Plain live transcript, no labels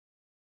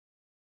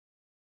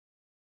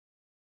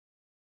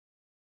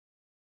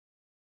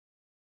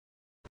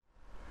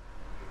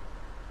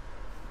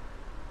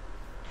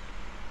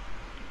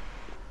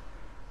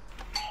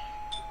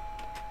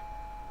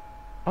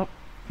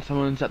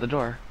Someone's at the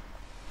door.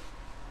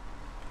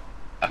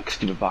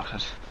 Stupid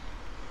boxes.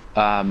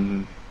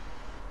 Um.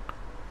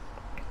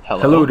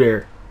 Hello Hello?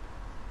 there.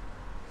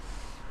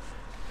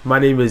 My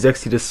name is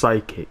XT the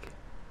Sidekick.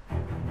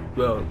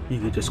 Well, you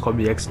could just call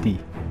me XD.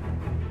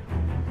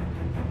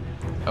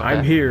 I'm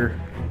Okay. here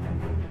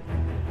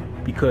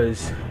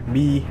because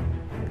me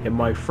and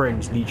my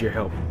friends need your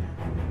help.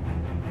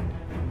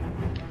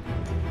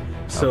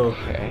 So,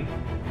 Okay.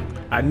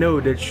 I know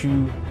that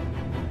you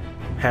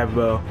have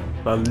a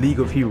League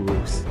of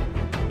Heroes,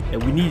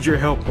 and we need your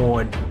help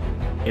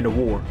in a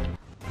war.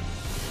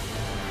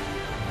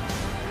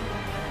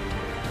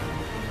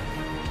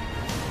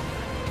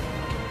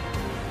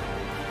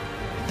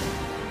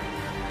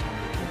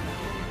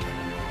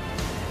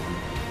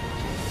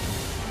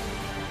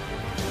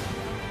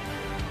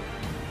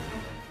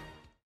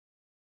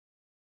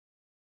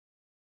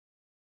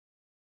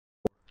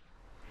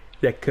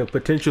 That could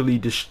potentially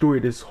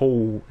destroy this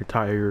whole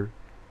entire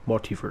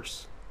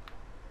multiverse.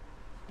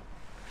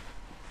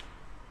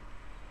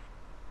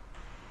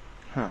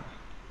 Huh.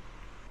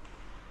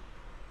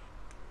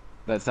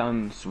 That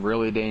sounds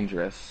really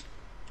dangerous.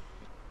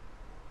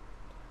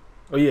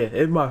 Oh yeah,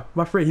 and my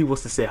friend he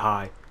wants to say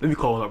hi. Let me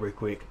call him up real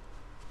quick.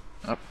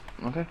 Oh,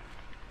 okay.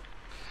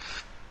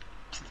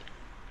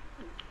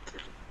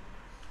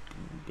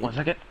 1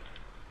 second.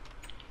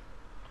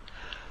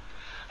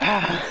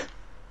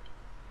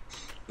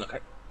 Okay.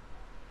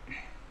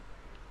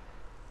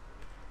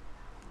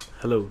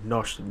 Hello,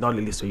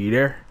 Nautilus, are you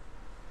there?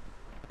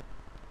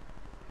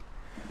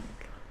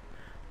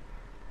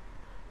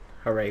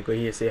 Alright, go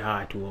ahead and say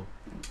hi to him.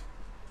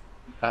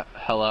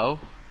 Hello?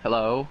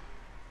 Hello?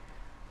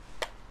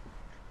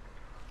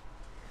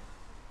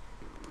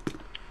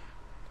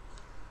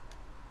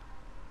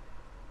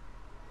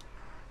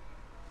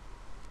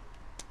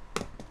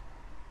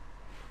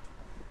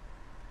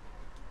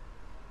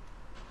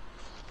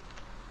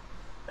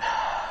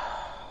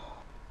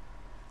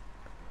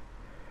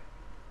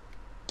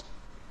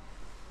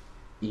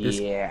 This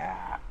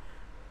Yeah.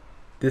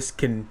 this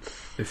can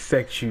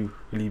affect you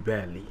really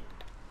badly.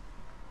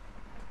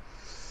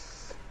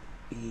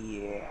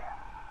 Yeah.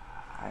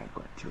 I'm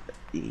going to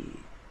eat.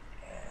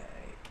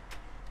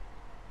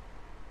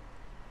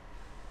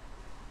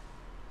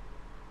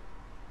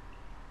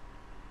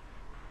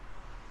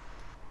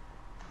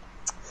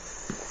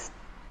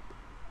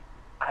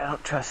 I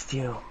don't trust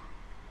you.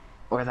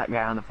 Or that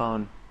guy on the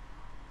phone.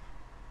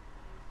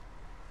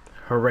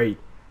 Alright,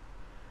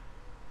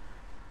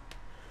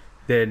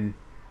 then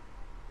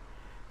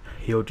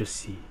he'll just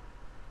see.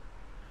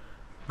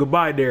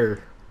 Goodbye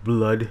there,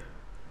 blood.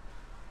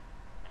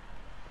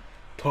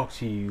 Talk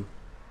to you.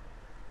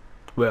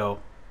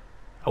 Well,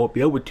 I won't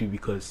be able to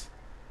because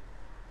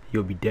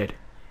you'll be dead.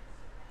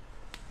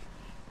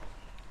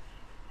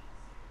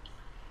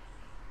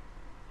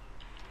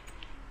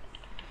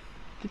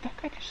 Did that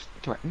guy just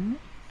threaten me?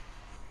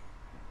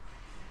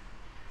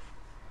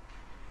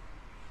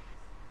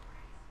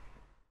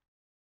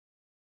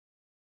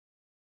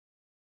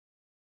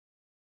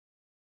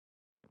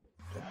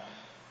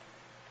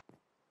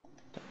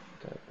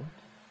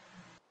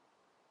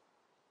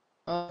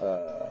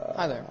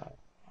 Hi there.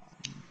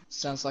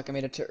 Sounds like I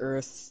made it to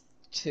Earth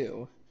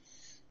too.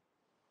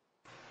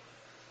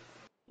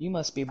 You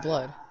must be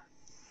Blood.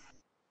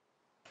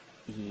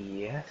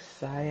 Yes,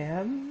 I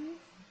am.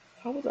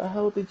 How the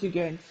hell did you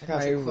get into I got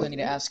my a quick I need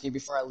to room? ask you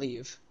before I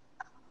leave.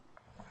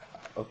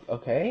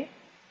 Okay.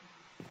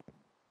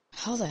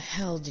 How the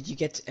hell did you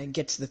get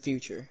to the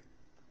future?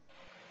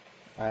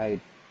 I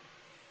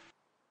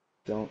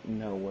don't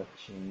know what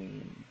you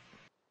mean.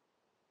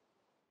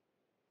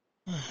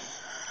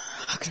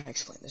 How can I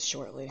explain this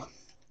shortly?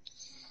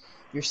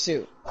 Your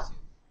suit.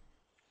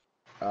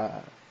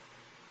 Uh,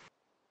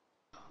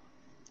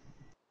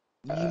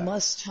 You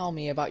must tell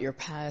me about your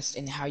past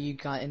and how you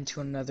got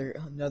into another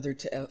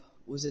to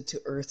was it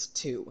to Earth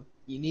 2?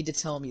 You need to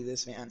tell me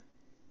this, man.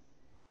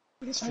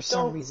 Because I for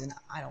some don't. reason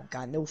I don't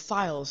got no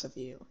files of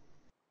you.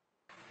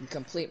 You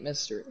complete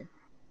mystery.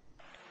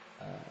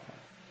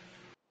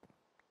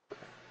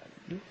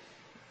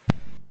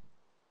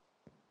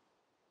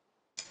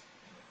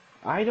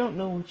 I don't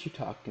know what you're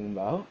talking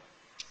about.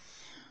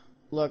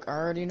 Look, I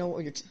already know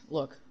what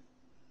look.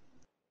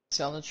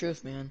 Tell the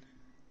truth, man.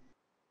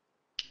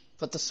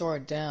 Put the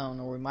sword down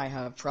or we might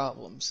have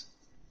problems.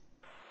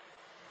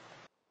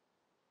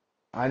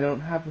 I don't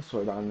have a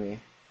sword on me.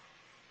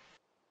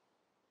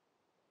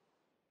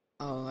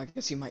 Oh, I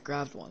guess you might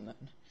grab one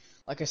then.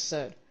 Like I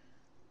said,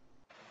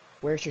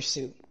 where's your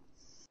suit?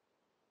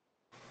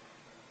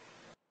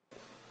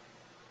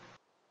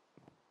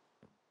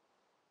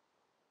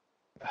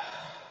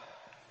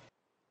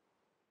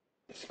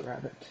 Just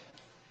grab it.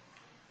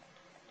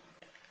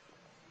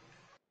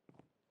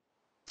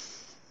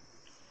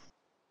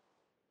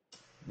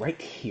 Right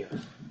here.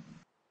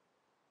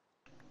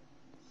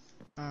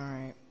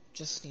 Alright,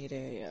 just need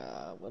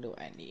a, what do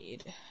I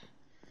need?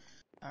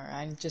 Alright,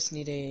 I just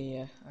need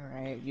a,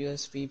 alright,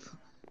 USB,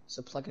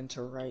 so plug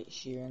into right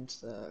here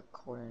into the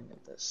corner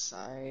of the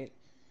side.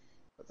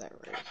 Put that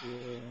right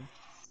here.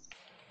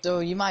 So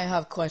you might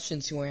have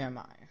questions. Who am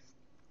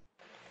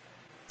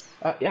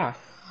I? Yeah.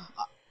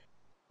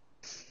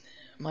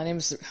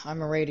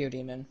 I'm a radio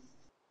demon.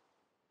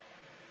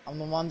 I'm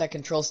the one that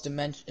controls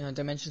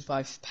dimensions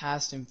by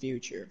past and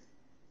future.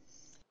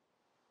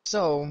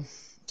 So,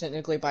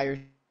 technically by your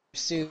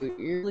suit,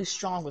 you're really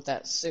strong with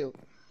that suit.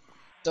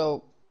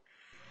 So,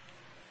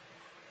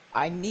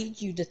 I need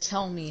you to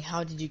tell me,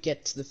 how did you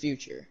get to the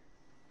future?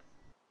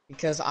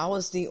 Because I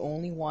was the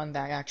only one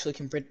that actually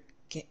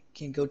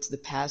can go to the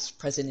past,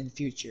 present, and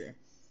future.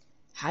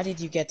 How did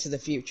you get to the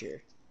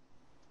future?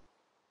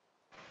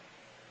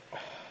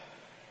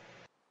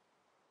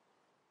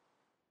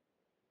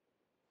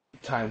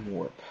 Time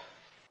warp.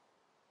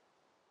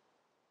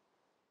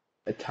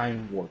 A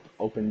time warp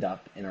opened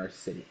up in our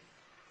city.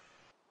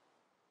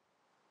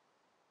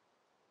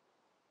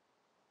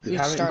 We Who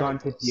haven't started gone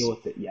to deal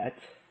this? with it yet.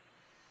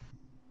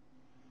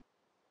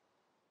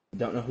 We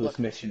don't know whose Look,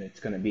 mission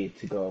it's going to be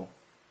to go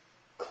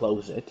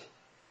close it.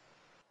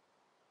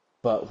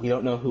 But we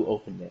don't know who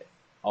opened it.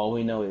 All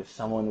we know is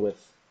someone with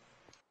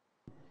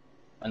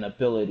an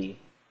ability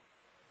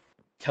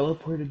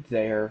teleported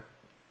there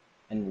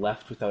and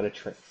left without a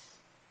trace,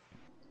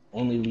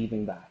 only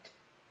leaving back.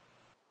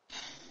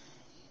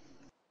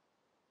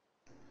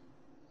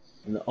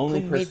 And the who only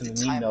made the person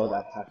we time know warp?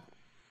 that has,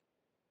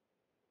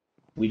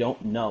 we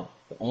don't know.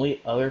 The only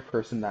other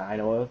person that I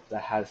know of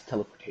that has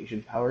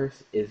teleportation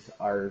powers is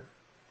our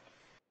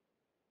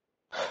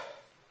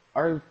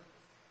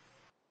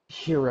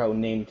hero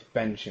named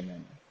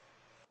Benjamin.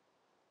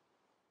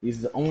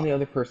 He's the only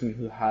other person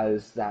who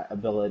has that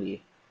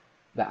ability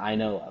that I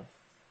know of,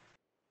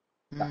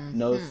 that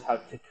knows Mm-hmm. how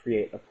to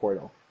create a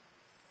portal.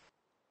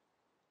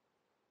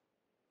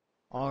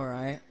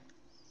 Alright.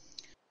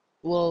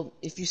 Well,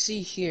 if you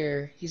see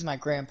here, he's my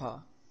grandpa.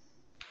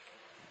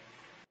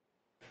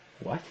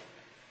 What?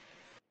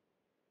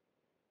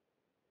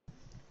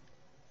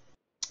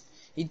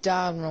 He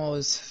died when I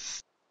was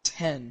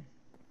 10.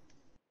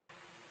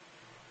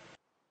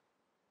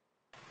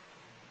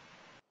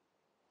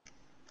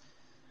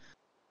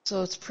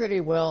 So it's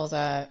pretty well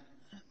that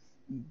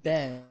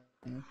Ben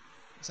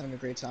is having a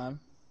great time.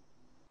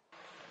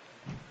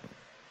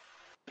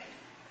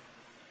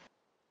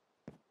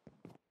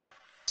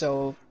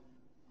 So,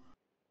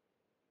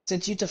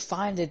 since you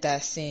defined it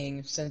that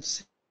thing,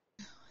 since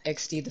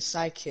XD the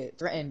sidekick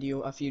threatened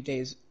you a few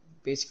days,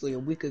 basically a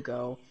week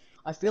ago,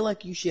 I feel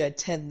like you should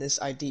attend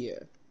this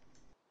idea.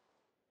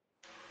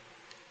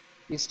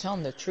 He's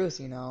telling the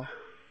truth, you know.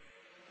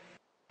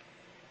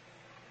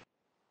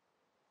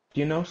 Do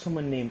you know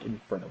someone named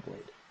Inferno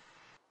Blade?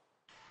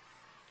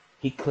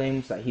 He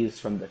claims that he is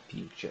from the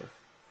future.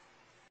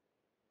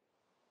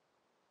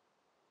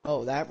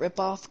 Oh, that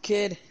ripoff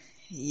kid?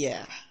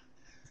 Yeah.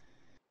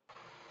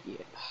 Yeah.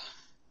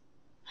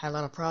 Had a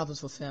lot of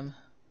problems with him.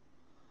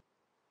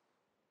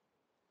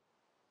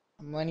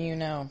 I'm letting you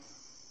know.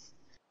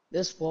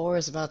 This war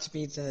is about to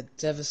be the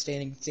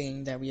devastating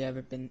thing that we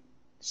ever been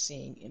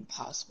seeing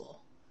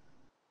impossible.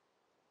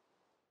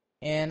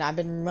 And I've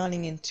been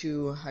running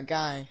into a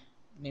guy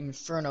named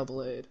Inferno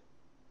Blade.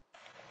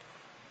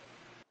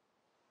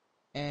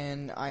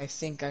 And I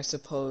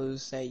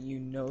suppose that you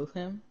know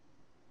him?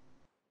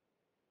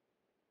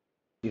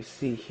 You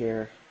see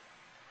here,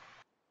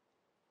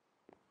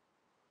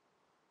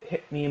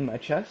 hit me in my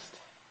chest.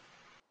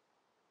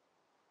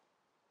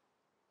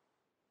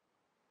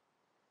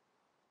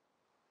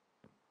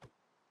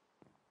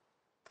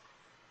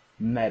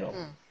 Metal.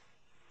 Hmm.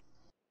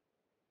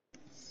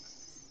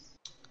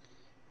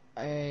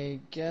 I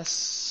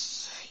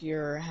guess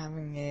you're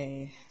having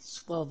a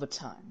swell of a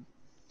time.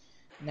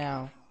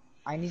 Now,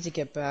 I need to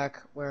get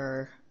back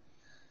where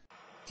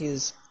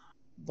his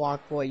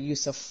block boy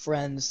used of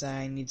friends that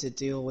I need to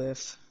deal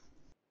with.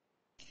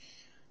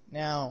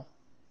 Now,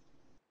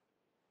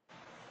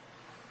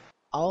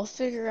 I'll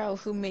figure out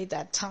who made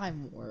that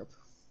time warp.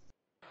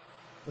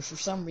 But for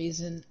some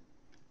reason,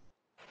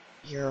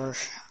 you're...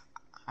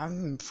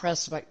 I'm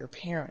impressed about your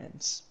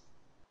parents.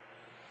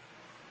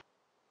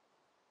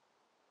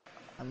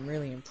 I'm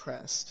really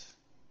impressed.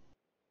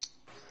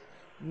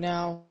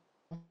 Now,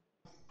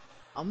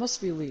 I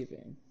must be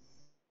leaving.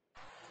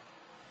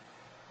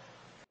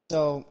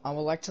 So, I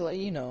would like to let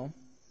you know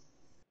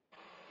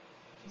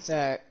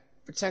that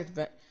protect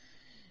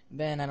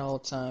Ben at all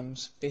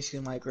times, basically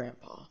my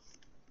grandpa.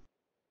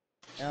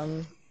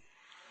 I'm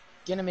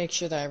gonna make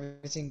sure that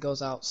everything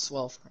goes out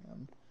swell for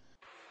him.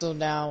 So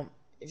now,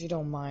 if you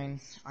don't mind,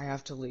 I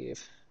have to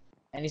leave.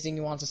 Anything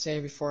you want to say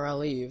before I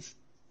leave?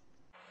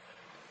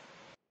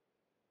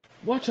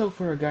 Watch out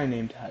for a guy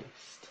named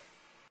Heist.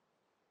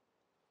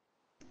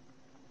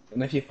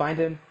 And if you find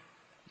him,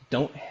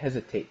 don't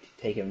hesitate to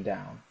take him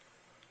down.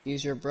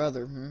 He's your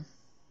brother, hmm?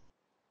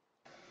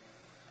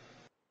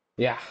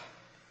 Yeah,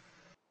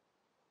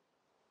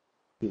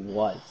 he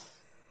was.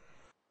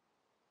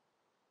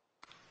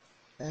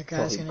 That Till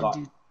guy's he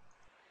gonna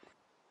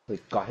do...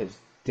 got his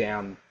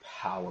damn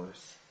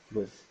powers. He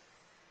was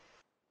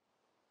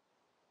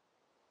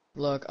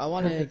Look, I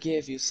want to perfect.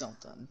 give you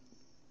something.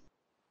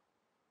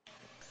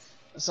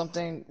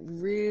 something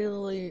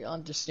really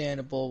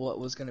understandable what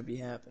was going to be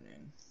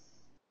happening.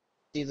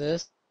 See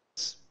this?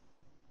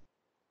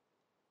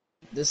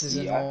 This is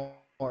an Yeah.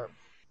 orb.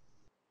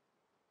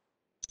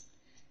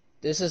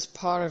 This is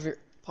part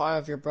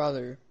of your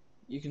brother.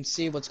 You can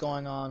see what's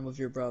going on with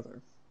your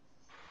brother.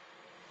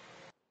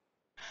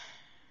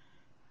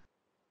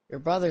 Your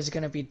brother's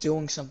gonna be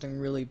doing something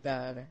really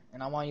bad,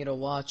 and I want you to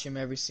watch him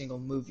every single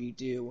move you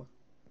do.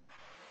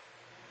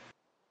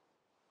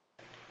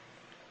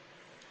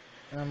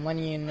 And I'm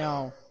letting you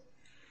know,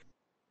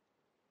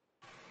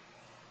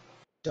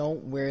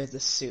 don't wear the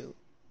suit.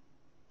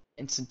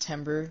 In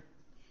September,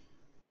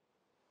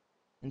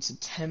 in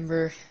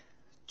September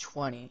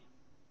 20.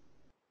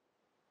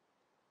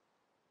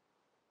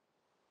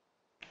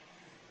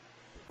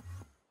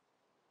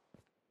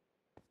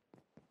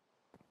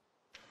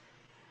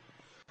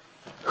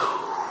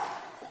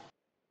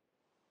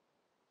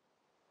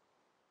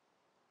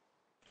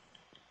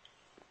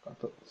 Gotta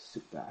put the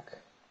suit back.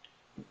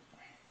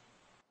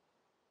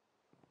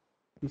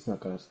 He's not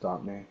gonna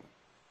stop me.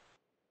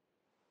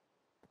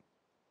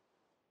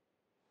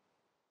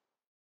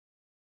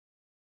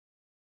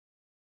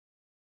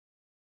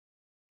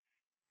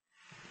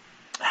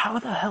 How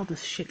the hell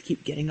does shit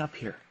keep getting up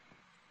here?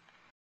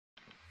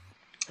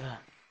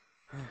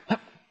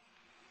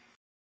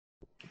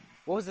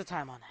 What was the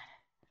time on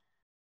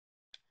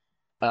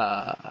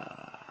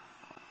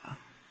that?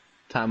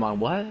 Time on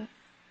what?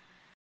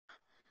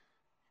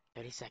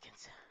 30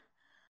 seconds.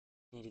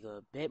 Need to go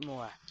a bit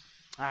more.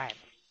 Alright.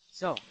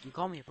 So, you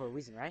called me for a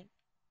reason, right?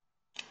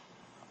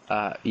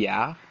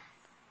 Yeah.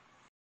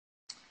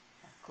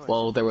 Of course.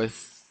 Well, there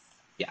was,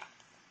 yeah.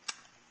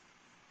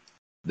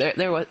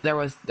 There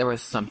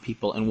was some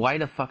people, and why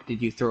the fuck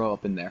did you throw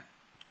up in there?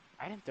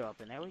 I didn't throw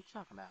up in there. What are you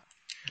talking about?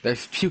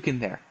 There's puke in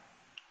there.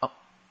 Oh,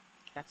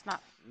 That's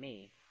not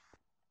me.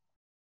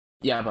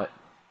 yeah, but,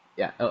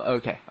 yeah,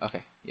 okay,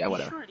 yeah, You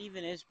whatever. sure it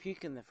even is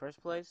puke in the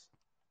first place?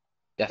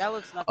 Yes. That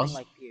looks nothing Also,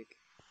 like puke.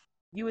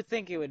 You would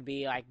think it would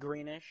be like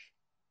greenish.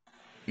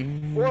 Or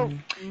well,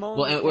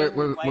 mainly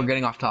we're white.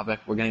 getting off topic.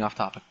 We're getting off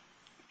topic.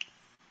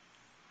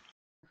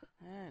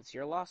 It's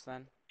your loss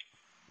then.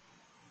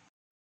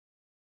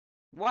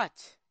 What?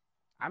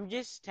 I'm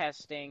just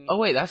testing. Oh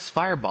wait, that's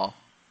Fireball.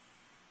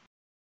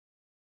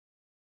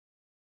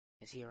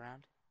 Is he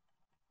around?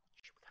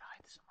 Shit, we gotta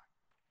hide this somewhere.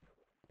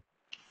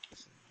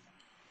 Listen.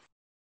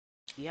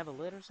 Do you have a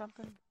lid or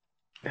something?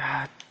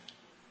 God.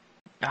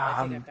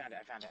 I think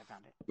I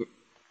found it.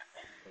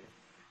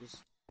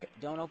 Just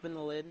don't open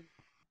the lid.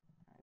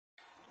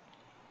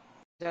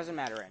 Doesn't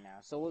matter right now.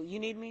 So will you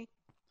need me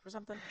for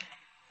something?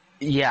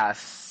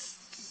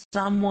 Yes,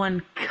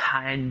 someone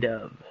kind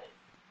of.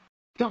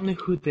 Don't know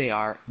who they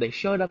are. They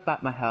showed up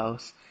at my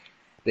house.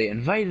 They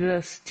invited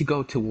us to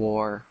go to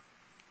war.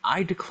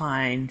 I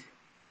declined.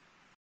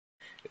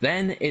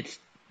 Then it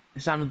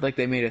sounded like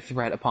they made a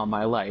threat upon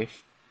my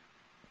life.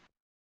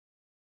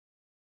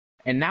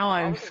 And now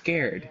Why I'm would they threaten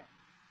scared.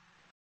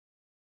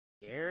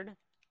 you? Scared?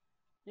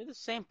 You're the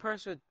same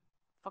person with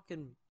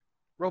fucking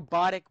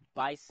robotic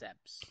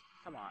biceps.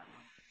 Come on.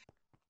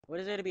 What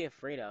is there to be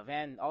afraid of?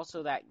 And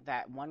also that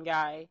one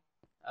guy,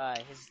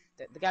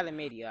 the guy that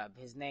made you up,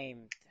 his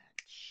name,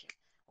 shit.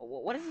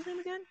 What is his name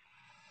again?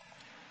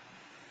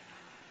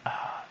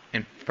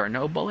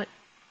 Inferno Bullet?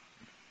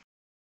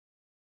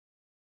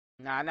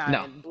 Nah,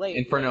 No, Blade,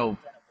 Inferno. Inferno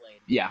Blade.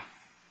 Yeah,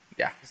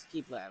 yeah. Let's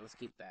keep that. Let's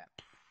keep that.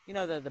 You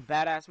know the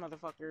badass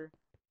motherfucker.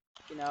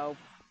 You know,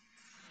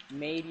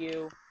 made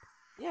you.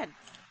 Yeah.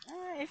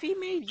 If he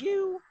made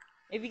you,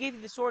 if he gave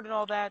you the sword and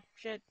all that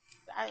shit,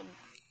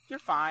 you're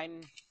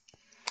fine.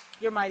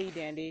 You're mighty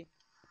dandy.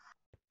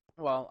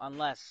 Well,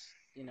 unless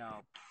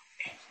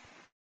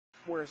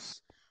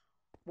worse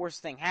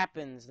worst thing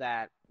happens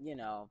that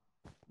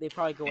they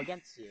probably go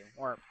against you,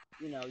 or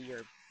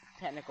your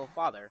technical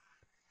father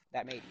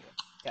that made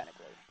you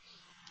technically.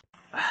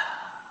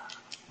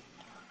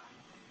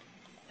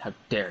 How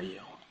dare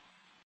you?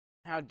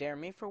 How dare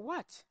me for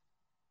what?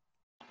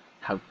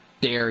 How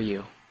dare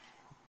you?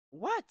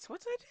 What'd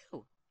I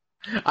do?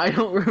 I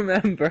don't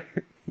remember.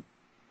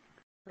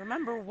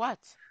 Remember what?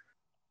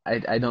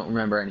 I don't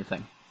remember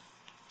anything.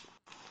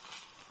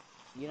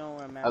 You don't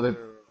Other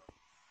remember.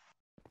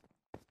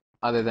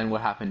 other than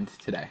what happened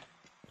today.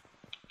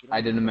 You don't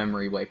I did a remember.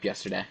 memory wipe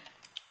yesterday.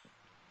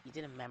 You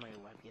did a memory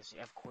wipe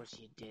yesterday. Of course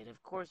you did.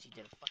 Of course you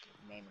did a fucking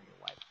memory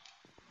wipe.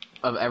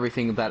 Of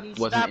everything Can you that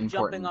wasn't stop jumping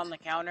important. on the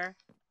counter?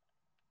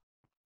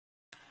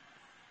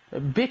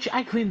 Bitch,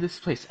 I clean this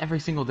place every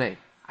single day.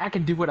 I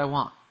can do what I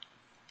want.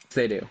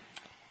 They do.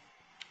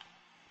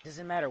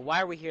 Doesn't matter.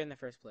 Why are we here in the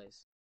first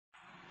place?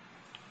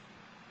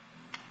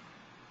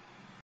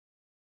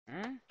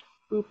 Hmm?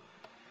 Boop.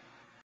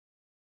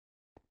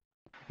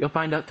 You'll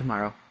find out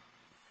tomorrow.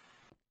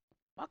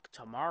 Fuck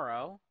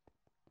tomorrow.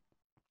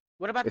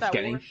 What about It's that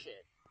war getting...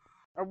 shit?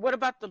 Or what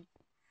about the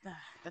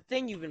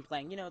thing you've been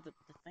playing? You know, the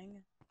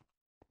thing?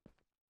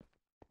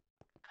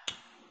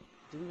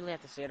 Do we really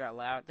have to say it out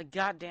loud? The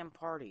goddamn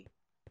party.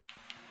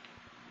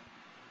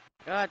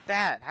 Got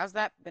that. How's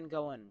that been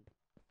going?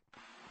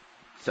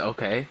 So,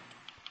 okay.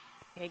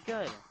 Okay,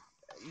 good.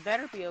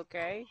 Better be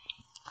okay.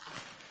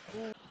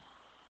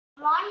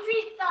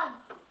 Laundry's done.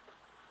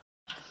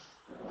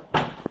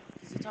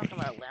 Is he talking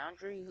about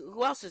laundry?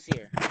 Who else is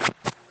here?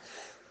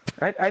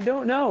 I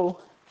don't know.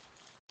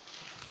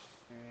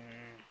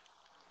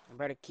 I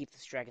better keep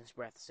this dragon's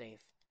breath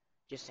safe,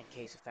 just in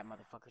case if that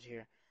motherfucker's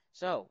here.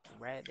 So,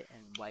 red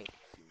and white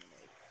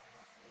humanoid.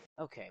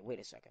 Okay, wait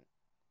a second.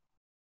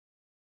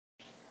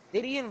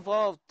 Did he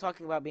involve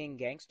talking about being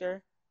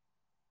gangster?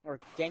 Or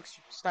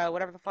gangster style,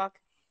 whatever the fuck?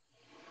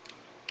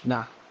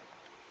 Nah.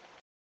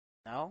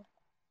 No?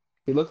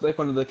 He looked like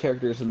one of the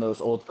characters in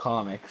those old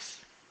comics.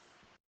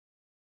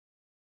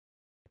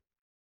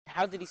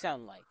 How did he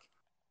sound like?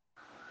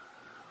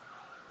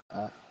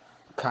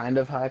 Kind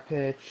of high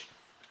pitched,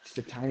 just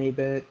a tiny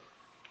bit.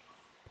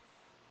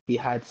 He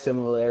had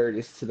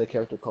similarities to the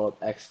character called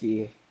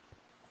XD,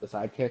 the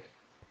sidekick.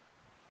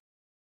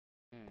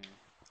 Hmm.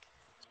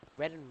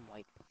 Red and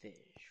white fish.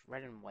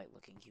 Red and white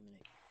looking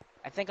humanoid.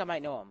 I think I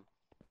might know him.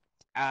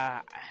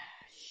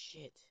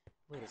 Shit.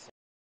 Wait a second.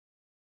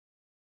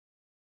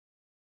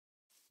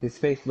 His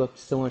face looked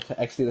similar to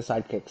XD the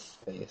sidekick's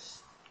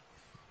face,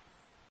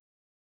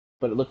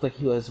 but it looked like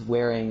he was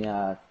wearing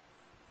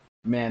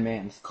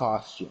man's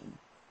costume.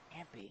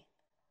 Can't be.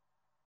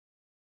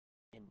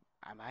 And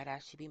I might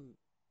actually be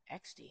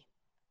XD.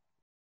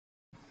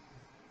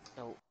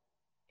 So,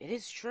 it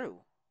is true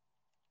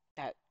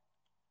that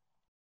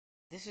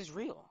this is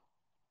real.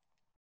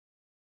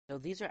 So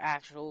these are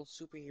actual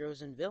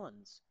superheroes and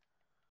villains.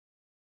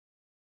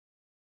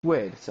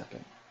 Wait a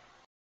second.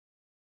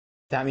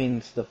 That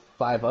means the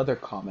 5 other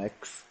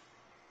comics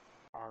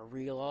Are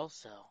real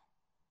also.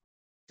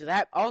 So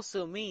that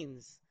also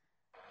means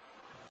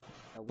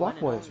the one Block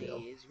and Boy is only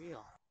real. is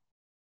real.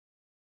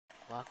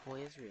 Block Boy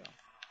is real.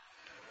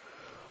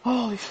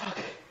 Holy fuck.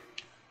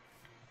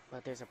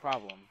 But there's a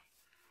problem.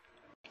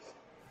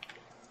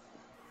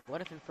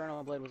 What if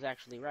Infernal Blade was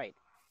actually right?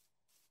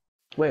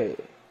 Wait.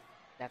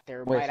 That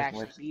there Wait a might second,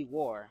 wait a actually be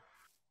war.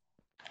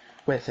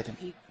 Wait a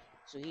second.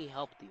 So he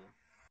helped you.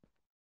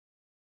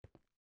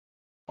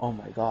 Oh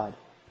my god.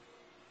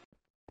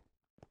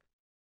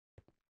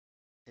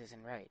 This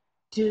isn't right.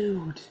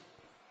 Dude.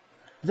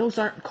 Those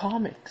aren't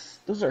comics.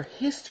 Those are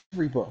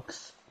history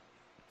books.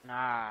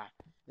 Nah.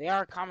 They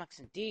are comics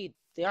indeed.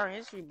 They are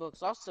history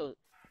books also.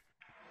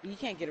 You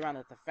can't get around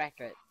the fact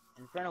that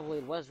Infernal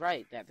Blade was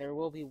right, that there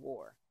will be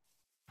war.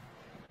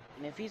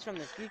 And if he's from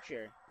the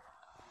future,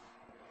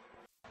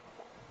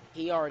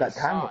 he already That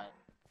time saw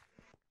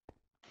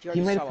it.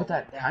 he might have saw put what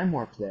went that down. time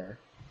warp there.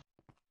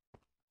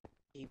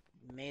 He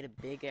made a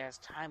big ass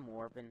time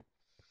warp, and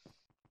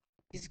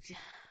he's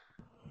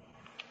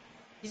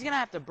gonna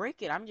have to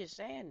break it. I'm just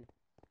saying.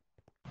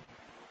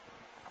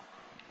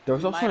 There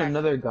was He also might actually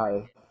another break guy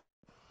it.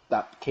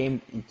 that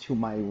came into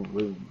my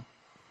room.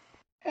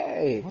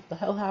 Hey, what the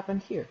hell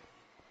happened here?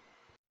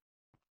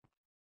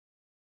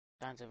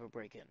 Signs of a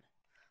break-in.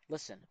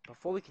 Listen,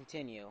 before we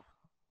continue,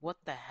 what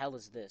the hell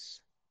is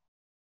this?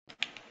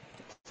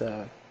 It's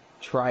a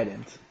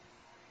trident.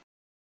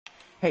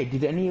 Hey,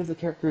 did any of the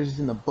characters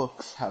in the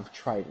books have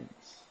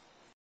tridents?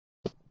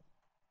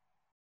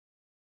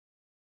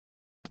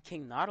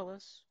 King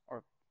Nautilus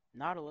or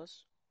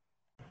Nautilus?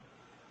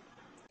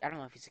 I don't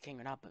know if he's a king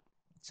or not, but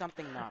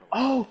something Nautilus.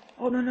 Oh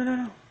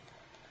no.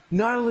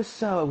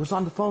 Nautilus was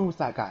on the phone with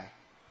that guy.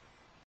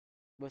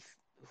 With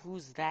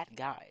who's that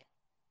guy?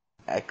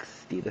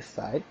 XD the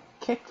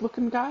sidekick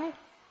looking guy?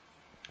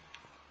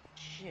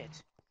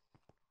 Shit.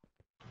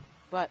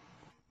 But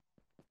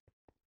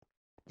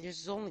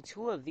there's only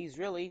 2 of these,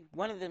 really.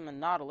 One of them a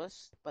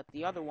Nautilus, but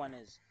the other one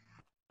is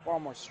far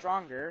more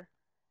stronger.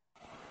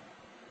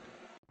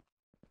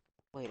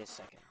 Wait a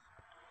second.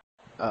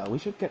 We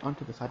should get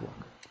onto the sidewalk.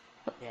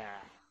 Yeah.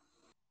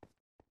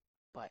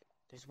 But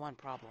there's one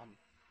problem.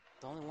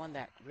 The only one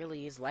that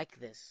really is like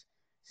this.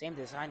 Same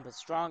design, but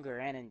stronger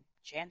and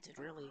enchanted,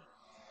 really.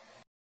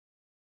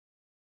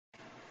 I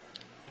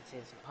can't say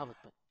this in public,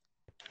 but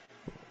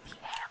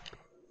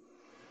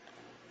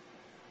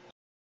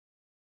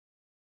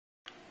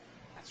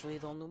that's really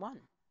the only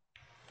one.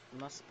 It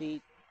must be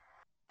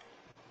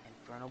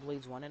Infernal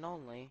Blade's one and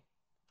only.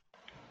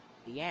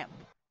 The Amp.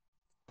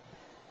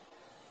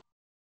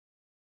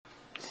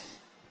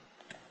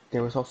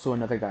 There was also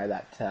another guy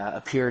that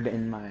appeared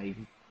in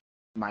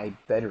my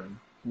bedroom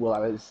while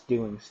I was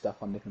doing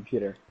stuff on the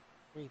computer.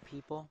 3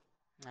 people.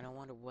 I don't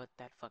wonder what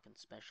that fucking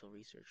special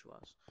research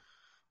was.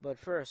 But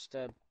first,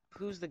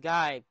 who's the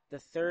guy, the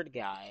third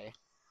guy,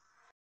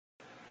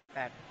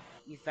 that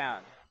you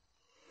found?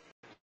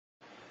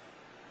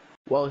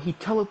 Well, he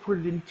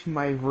teleported into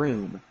my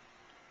room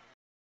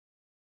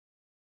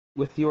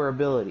with your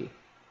ability.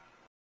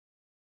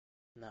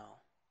 No.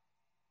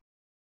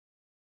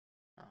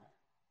 No.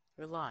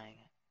 You're lying.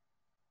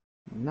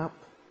 Nope.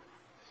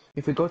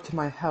 If we go to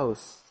my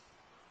house,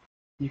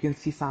 you can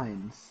see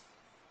signs.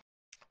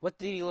 What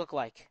did he look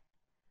like?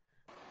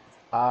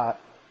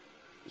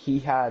 He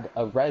had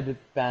a red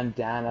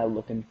bandana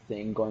looking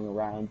thing going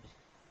around,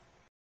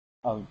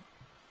 a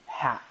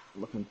hat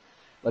looking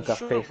like You a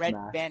sure a face red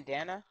mask.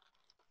 bandana?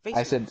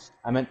 I face said mask.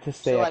 I meant to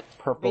So say a like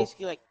purple,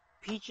 basically like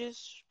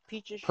peachish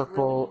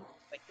purple, ribbon,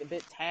 like a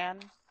bit tan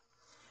face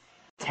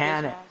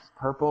tan, mask.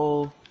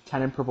 purple,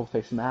 tan and purple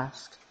face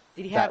mask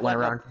Did he that have went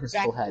like a around his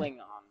back full head. bling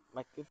on,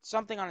 like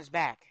something on his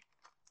back?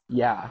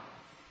 Yeah.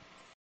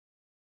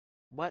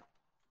 What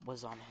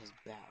was on his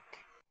back?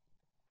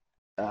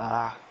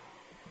 Uh,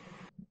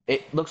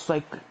 it looks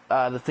like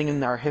the thing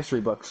in our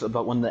history books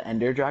about when the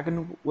Ender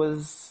Dragon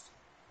was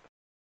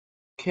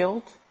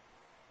killed,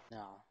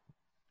 No,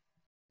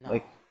 no.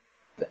 like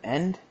the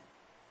end.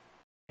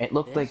 It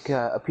looked like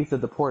This, a piece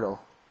of the portal,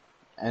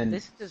 and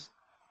this is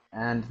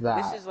and this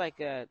that is like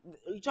a.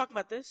 Are you talking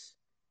about this?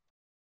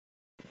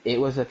 it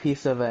was a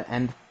piece of an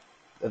end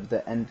of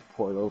the end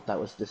portal that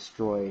was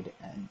destroyed,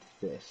 and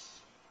this,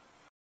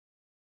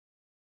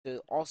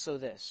 Also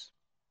this.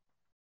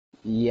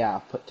 yeah,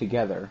 put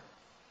together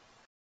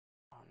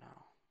Oh no.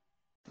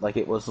 like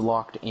it was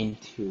locked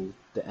into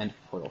the end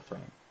portal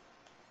frame.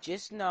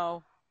 Just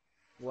know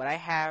what I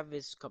have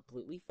is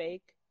completely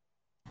fake.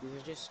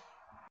 These are just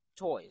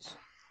toys.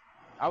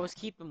 I always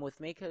keep them with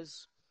me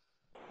because,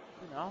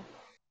 you know,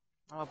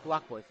 I'm a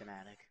Block Boy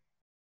fanatic.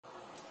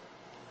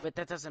 But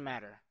that doesn't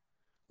matter.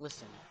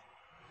 Listen,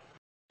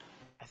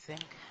 I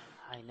think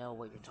I know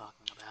what you're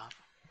talking about.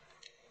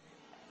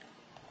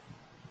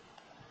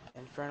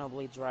 Infernal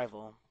Blade's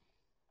rival,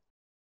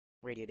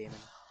 Radio Demon.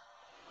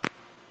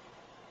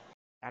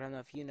 I don't know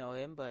if you know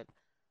him, but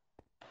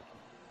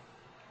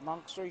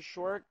long story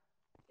short,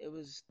 it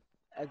was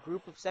a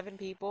group of 7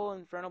 people.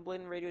 Infernal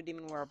Blade and Radio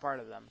Demon were a part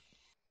of them.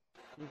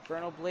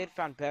 Infernal Blade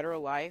found better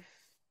life,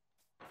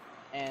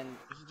 and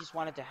he just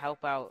wanted to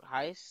help out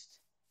Heist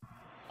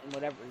in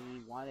whatever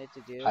he wanted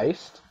to do.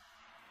 Heist?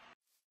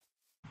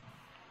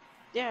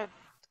 Yeah,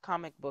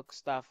 comic book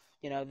stuff.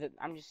 You know, that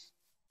I'm just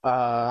on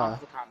Uh,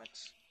 to the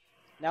comics.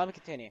 Now let me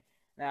continue.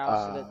 Now,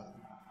 so uh,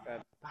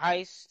 that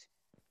Heist,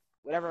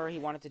 whatever he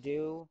wanted to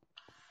do,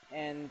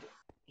 and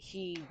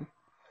he,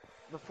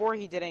 before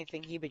he did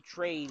anything, he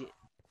betrayed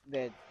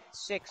the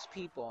 6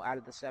 people out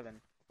of the 7,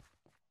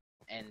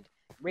 and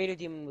Radio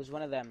Demon was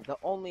one of them, the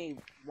only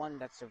one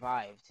that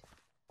survived.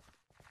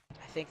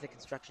 I think the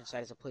construction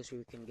site is a place where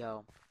we can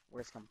go,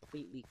 where it's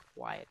completely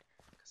quiet,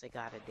 because I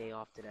got a day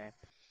off today.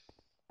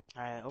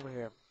 Alright, over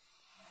here.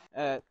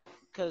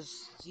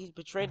 Because he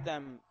betrayed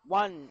them.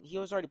 One, he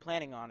was already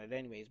planning on it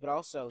anyways, but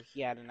also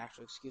he had an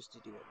actual excuse to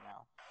do it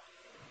now.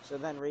 So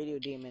then Radio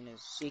Demon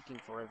is seeking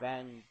for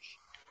revenge,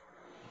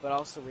 but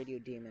also Radio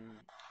Demon,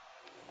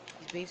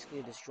 he's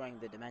basically destroying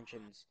the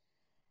dimensions.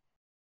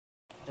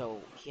 So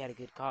he had a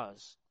good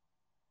cause.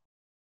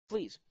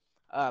 Please,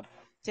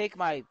 take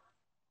my,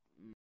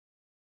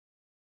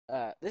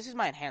 this is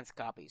my enhanced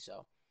copy,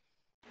 so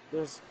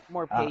there's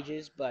more uh,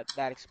 pages, but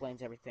that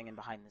explains everything in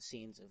behind the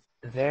scenes of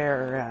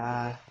there, what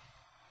we did.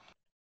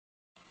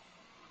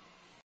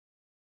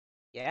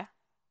 Yeah?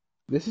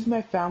 this is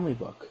my family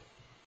book.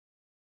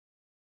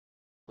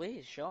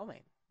 Please, show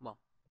me. Well,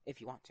 if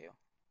you want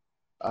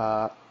to.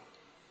 Uh,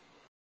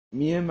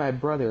 Me and my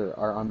brother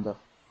are on the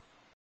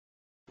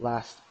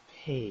last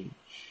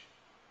page.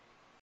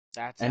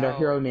 That's And our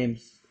hero how...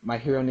 names, my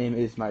hero name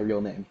is my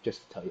real name,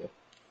 just to tell you.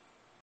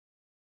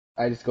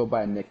 I just go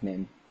by a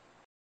nickname.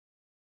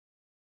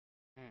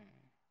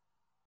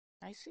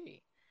 I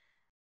see.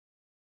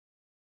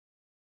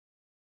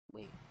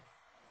 Wait,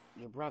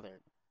 your brother.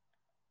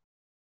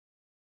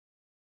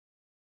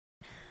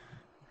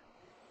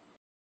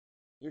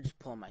 You're just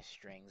pulling my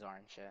strings,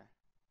 aren't you?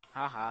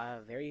 Haha,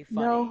 very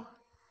funny. No,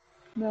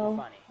 You're no,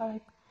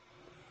 funny.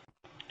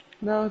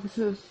 no, this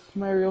is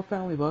my real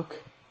family book.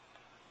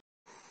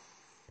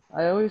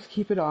 I always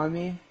keep it on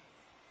me.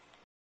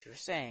 You're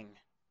saying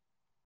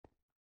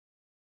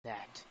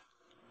that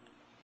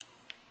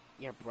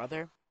your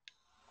brother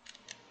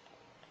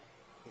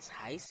is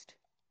Heist?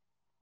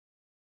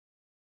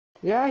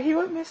 Yeah, he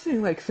went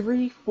missing like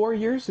 4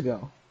 years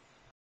ago.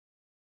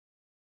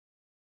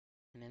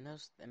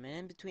 And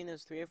in between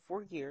those 3 or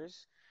 4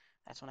 years,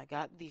 that's when I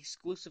got the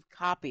exclusive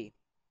copy.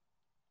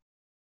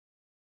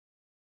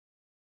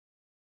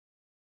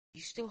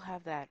 You still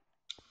have that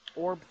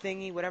orb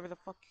thingy, whatever the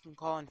fuck you can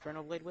call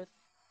Infernal Blade with?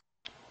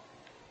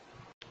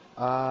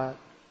 Uh,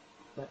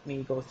 Let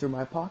me go through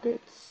my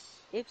pockets.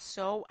 If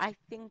so, I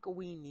think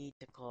we need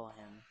to call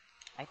him.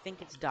 I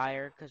think it's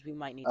dire, because we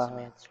might need some Uh,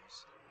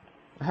 answers.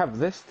 I have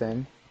this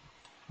thing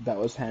that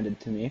was handed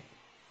to me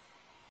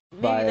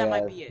Maybe by that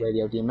might be it.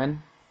 Radio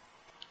Demon.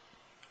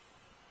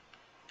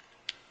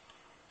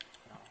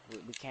 No,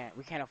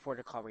 we can't afford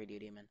to call Radio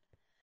Demon.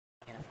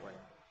 Can't afford it.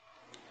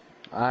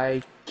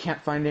 I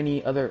can't find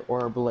any other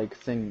orb-like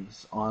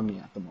things on me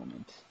at the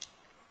moment.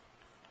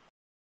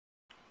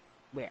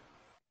 Where?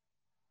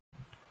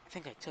 I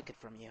think I took it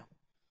from you.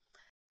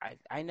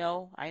 I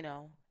know,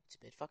 it's a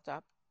bit fucked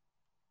up,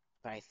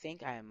 but I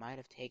think I might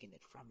have taken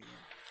it from you.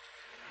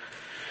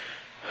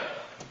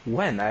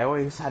 When? I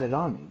always had it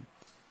on me.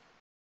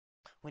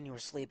 When you were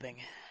sleeping.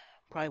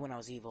 Probably when I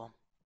was evil.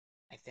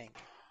 I think.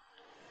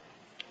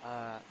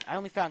 I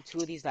only found 2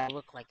 of these that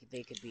look like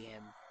they could be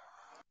him.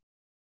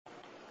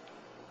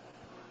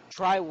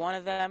 try one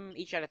of them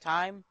each at a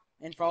time,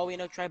 and for all we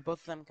know, try both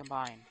of them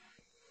combined.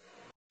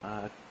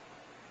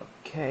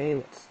 Okay,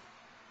 let's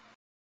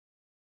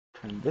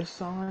turn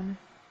this on.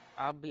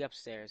 I'll be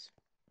upstairs.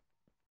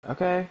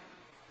 Okay.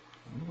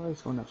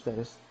 Nobody's going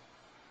upstairs.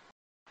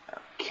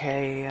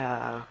 Okay,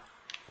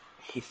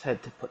 he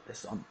said to put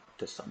this on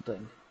to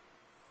something.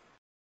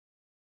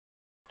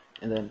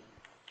 And then...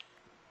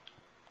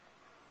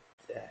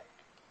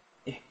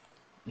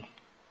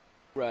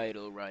 Right,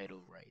 alright,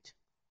 alright.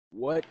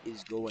 What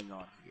is going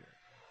on here?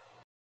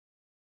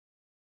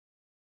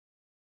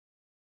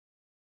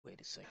 Wait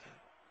a second.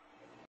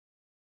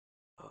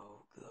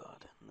 Oh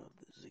god, not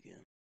this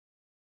again.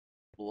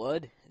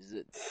 Blood?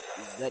 Is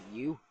that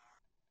you?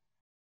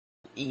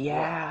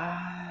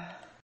 Yeah...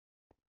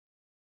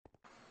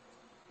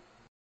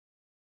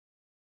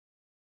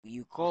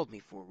 You called me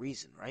for a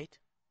reason, right?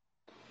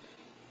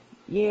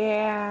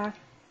 Yeah...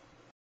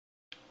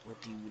 What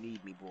do you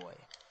need me, boy?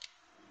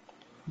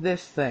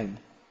 This thing.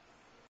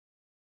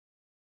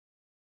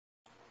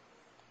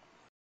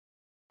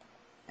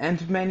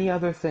 And many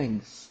other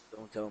things.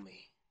 Don't tell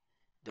me.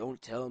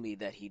 Don't tell me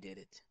that he did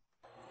it.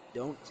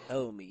 Don't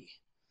tell me.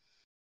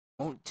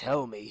 Don't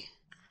tell me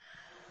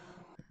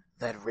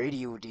that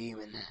Radio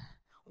Demon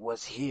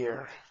was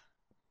here.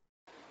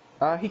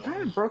 He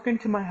kind of broke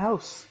into my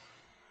house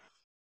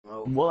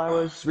Oh. while I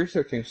was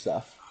researching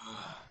stuff.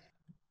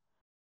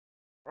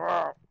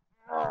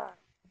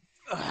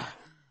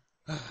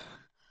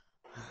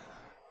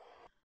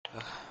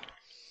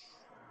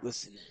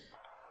 Listen,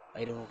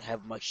 I don't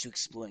have much to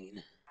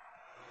explain.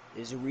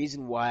 There's a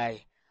reason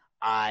why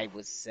I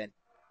was sent.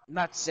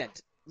 Not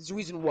sent. There's a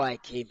reason why I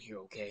came here,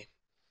 okay?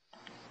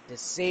 To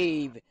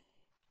save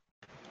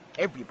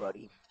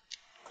everybody.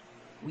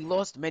 We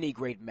lost many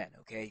great men,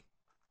 okay?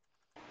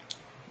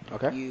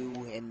 Okay. You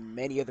and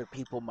many other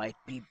people might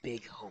be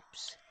big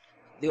hopes.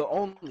 They're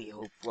only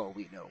hope for all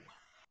we know.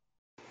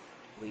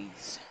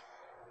 Please.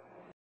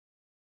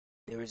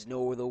 There is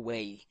no other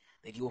way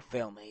that you'll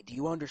fail me. Do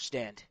you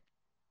understand?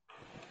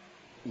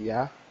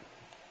 Yeah.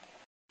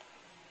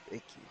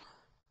 Thank you.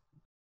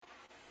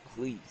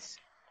 Please.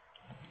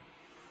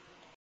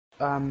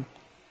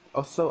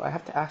 Also, I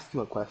have to ask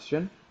you a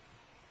question.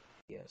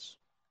 Yes.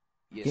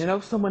 Yes. Do you know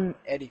someone...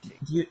 Anything.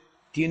 Do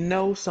you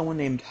know someone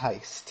named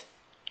Heist?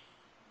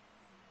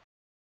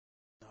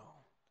 No.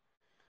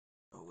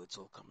 Oh, it's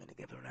all coming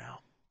together now.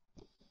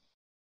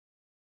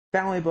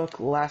 Family book,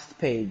 last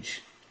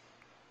page.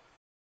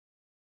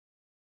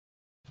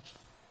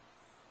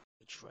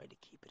 I tried to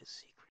keep it a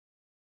secret.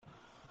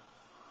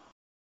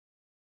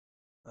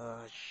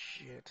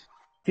 Shit.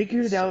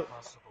 Figured it So out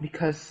possible.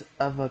 because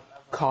of a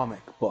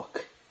comic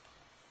book.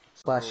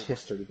 / Oh,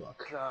 history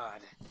book.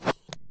 God.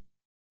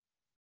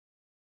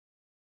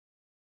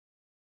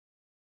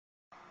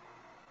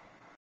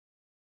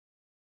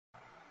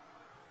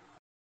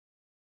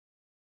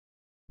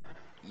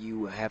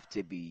 You have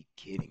to be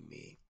kidding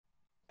me.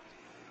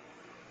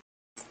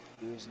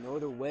 There's no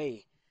other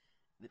way.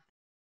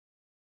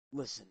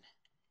 Listen,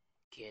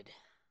 kid.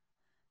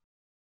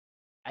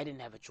 I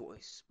didn't have a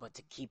choice but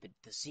to keep it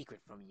the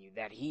secret from you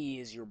that he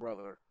is your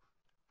brother.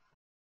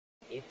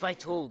 If I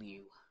told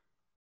you,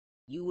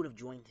 you would have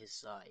joined his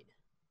side.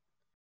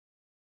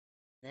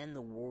 Then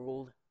the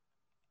world,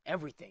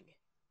 everything,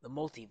 the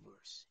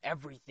multiverse,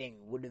 everything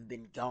would have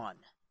been gone.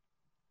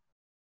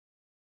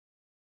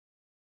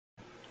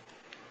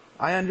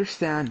 I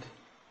understand.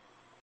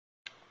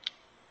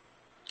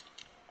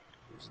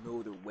 There's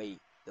no other way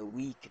that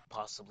we could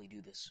possibly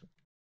do this.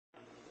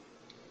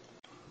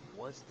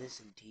 Was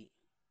this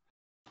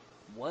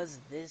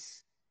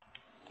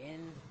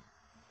in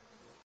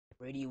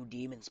Radio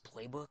Demon's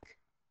playbook?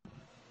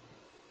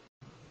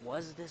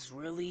 Was this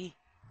really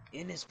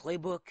in his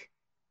playbook?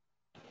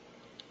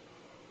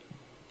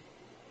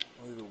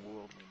 Only the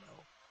world will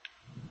know.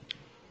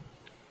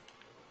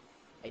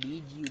 I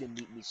need you to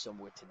meet me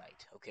somewhere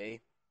tonight,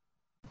 okay?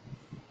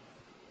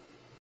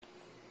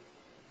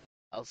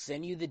 I'll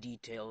send you the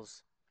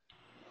details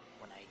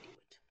when I do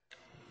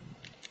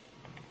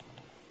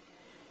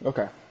it.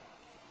 Okay.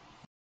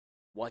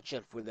 Watch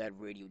out for that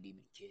Radio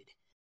Demon kid.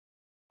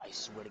 I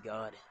swear to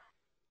God,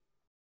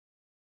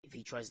 if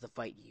he tries to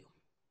fight you,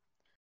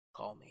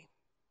 call me.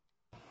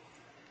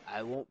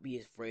 I won't be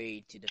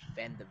afraid to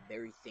defend the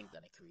very thing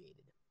that I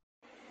created.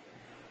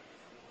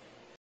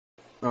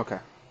 Okay.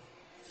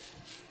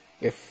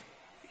 If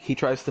he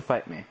tries to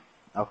fight me,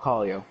 I'll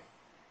call you.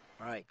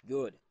 Alright,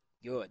 good.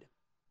 Good.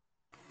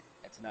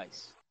 That's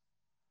nice.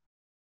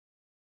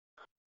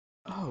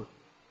 Oh.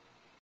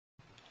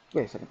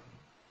 Wait a second.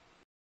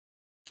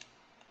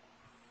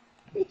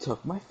 He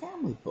took my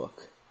family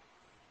book.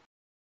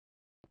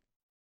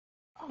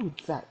 Oh,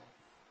 that...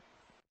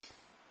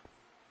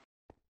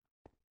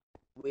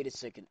 Wait a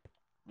second.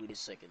 Wait a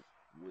second.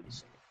 Wait a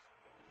second.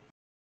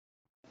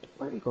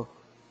 Where'd he go?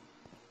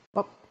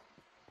 Oh.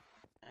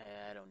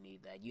 I don't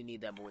need that. You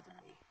need that more than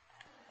me.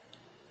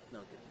 No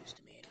good news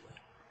to me anyway.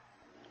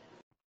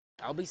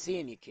 I'll be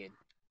seeing you, kid.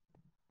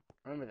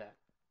 Remember that.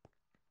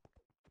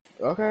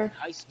 Okay.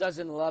 Heist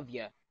doesn't love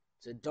you.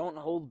 So don't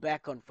hold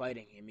back on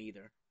fighting him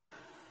either.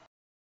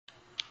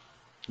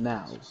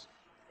 Now,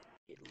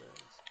 Ridiculous.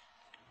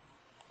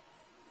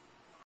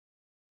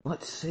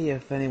 let's see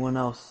if anyone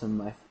else in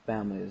my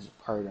family is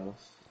part of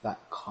that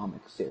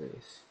comic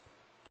series.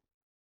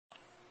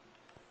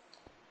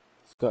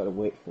 Just gotta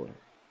wait for it.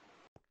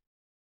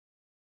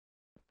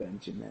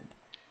 Benjamin.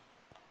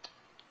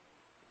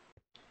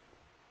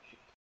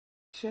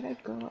 Should I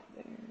go up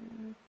there?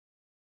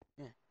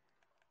 Yeah.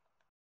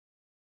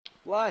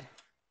 Blood!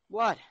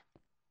 Blood!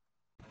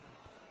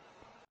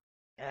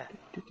 Yeah.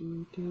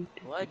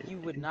 Blood, you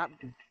would not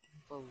believe.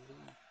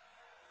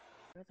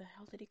 Where the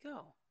hell did he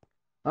go?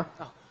 Huh?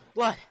 Oh,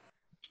 blood!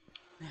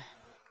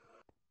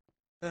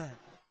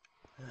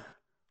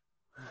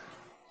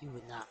 You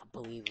would not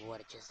believe what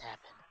had just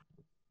happened.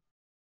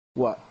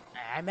 What?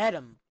 I met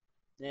him.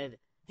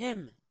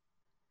 Him.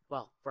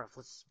 Well, for a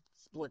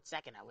split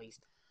second at least.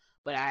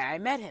 But I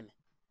met him.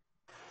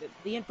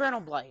 The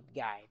Infernal Blade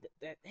guy.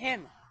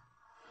 Him.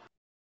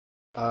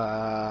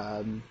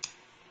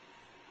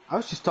 I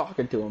was just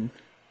talking to him.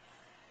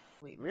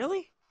 Wait,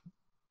 really?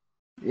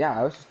 Yeah,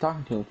 I was just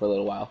talking to him for a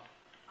little while.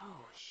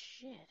 Oh,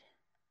 shit.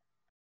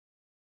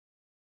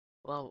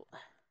 Well,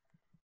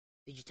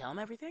 did you tell him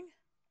everything?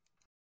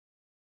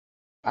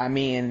 I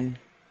mean,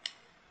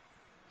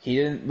 he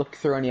didn't look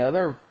through any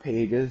other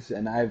pages,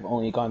 and I've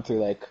only gone through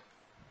like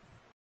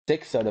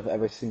 6 out of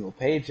every single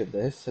page of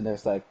this, and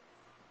there's like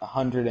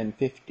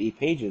 150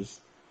 pages.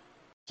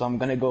 So I'm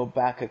gonna go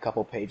back a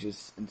couple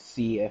pages and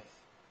see if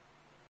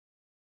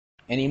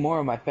any more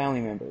of my family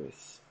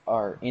members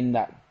are in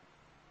that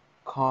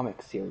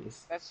comic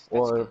series That's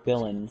or good.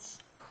 villains.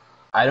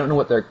 I don't know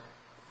what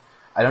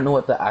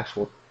the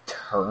actual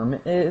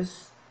term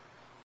is,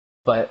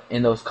 but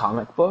in those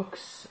comic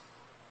books,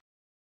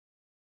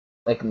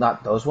 like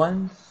not those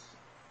ones,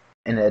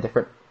 in a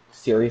different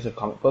series of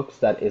comic books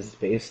that is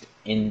based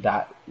in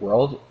that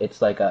world,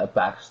 it's like a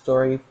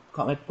backstory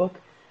comic book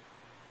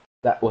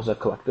that was a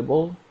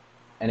collectible,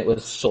 and it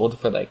was sold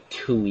for like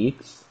 2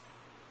 weeks.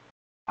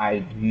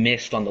 I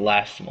missed on the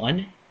last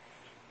one,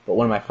 but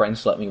one of my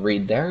friends let me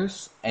read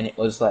theirs, and it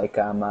was like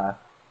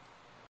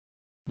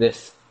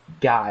this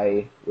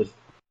guy was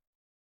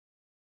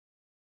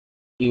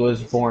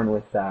Is it born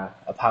with a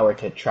power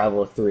to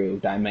travel through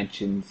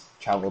dimensions,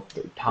 travel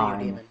through Radio time.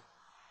 Demon?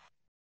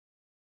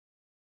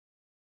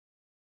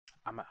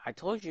 I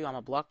told you I'm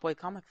a Block Boy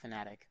comic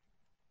fanatic.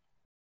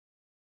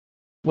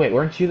 Wait,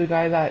 weren't you the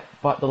guy that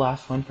bought the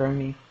last one from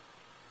me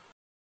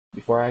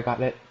before I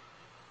got it?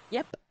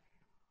 Yep.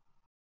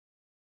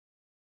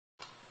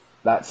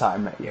 That's how I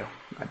met you.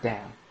 God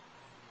damn.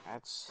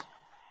 That's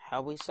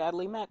how we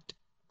sadly met.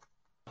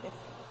 If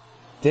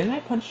Didn't I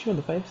punch you in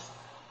the face?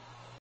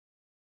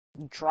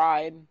 you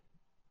tried,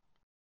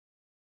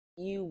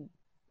 you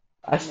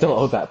I still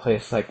owe missed. that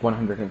place like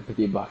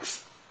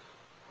 $150.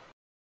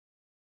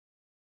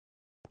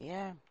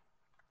 Yeah,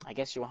 I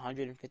guess you're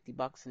 150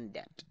 bucks in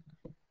debt.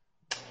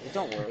 But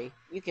don't worry,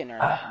 you can earn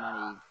that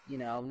Ah. money,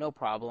 no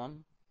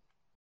problem.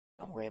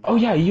 Don't worry Oh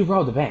about yeah, it. you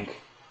robbed the bank.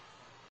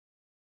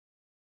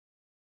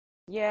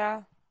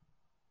 Yeah,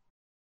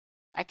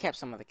 I kept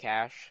some of the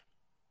cash.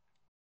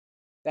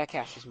 That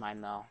cash is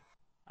mine though.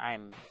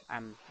 I'm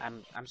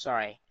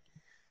sorry.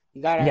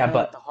 You gotta Yeah, learn it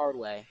but the hard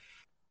way.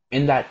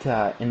 in that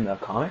in the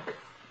comic,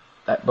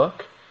 that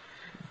book,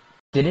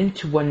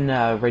 didn't when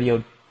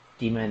Radio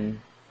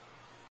Demon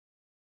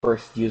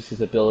first use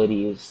his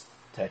abilities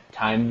to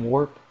time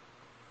warp,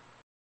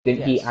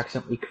 didn't he Yes.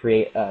 accidentally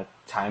create a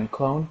time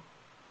clone?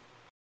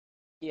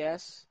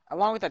 Yes.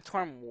 Along with that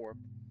Torm Warp.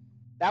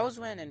 That was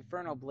when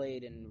Infernal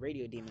Blade and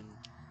Radio Demon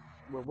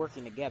were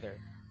working together.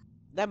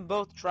 Them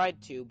both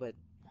tried to, but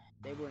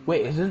they were Wait,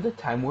 nowhere. isn't the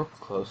time warp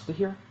close to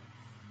here?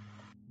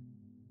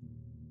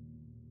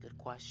 Good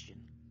question.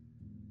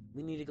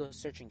 We need to go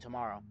searching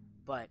tomorrow.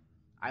 But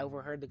I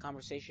overheard the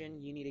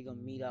conversation. You need to go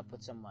meet up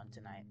with someone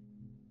tonight.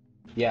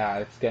 Yeah,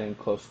 it's getting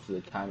close to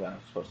the time that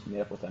I'm supposed to meet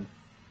up with him.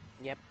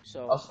 Yep.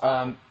 So Also,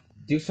 I'll.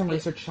 do some Yeah.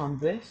 research on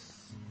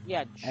this,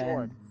 Yeah.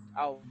 Sure. and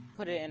I'll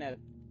put it in a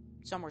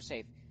somewhere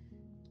safe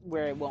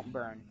where it won't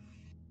burn.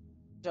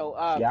 So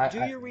yeah,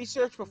 do your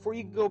research before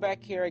you go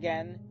back here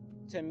again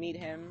to meet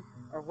him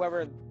or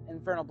whoever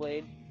Infernal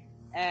Blade,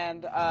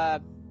 and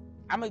I'm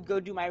gonna go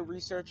do my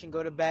research and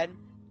go to bed.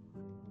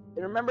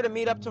 And remember to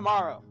meet up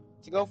tomorrow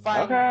to go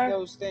find okay,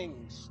 those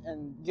things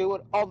and do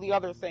all the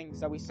other things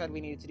that we said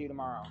we needed to do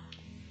tomorrow.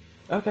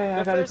 okay, I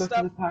But gotta go first to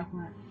up, the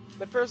timer.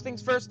 but first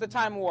things first, the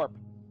time warp.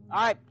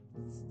 All right,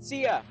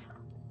 see ya.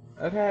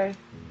 Okay,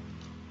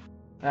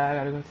 I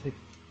gotta go to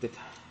the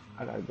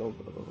I gotta go.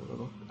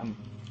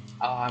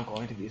 I'm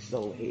going to be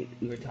so late.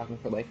 We were talking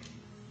for like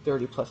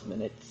 30 plus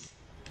minutes.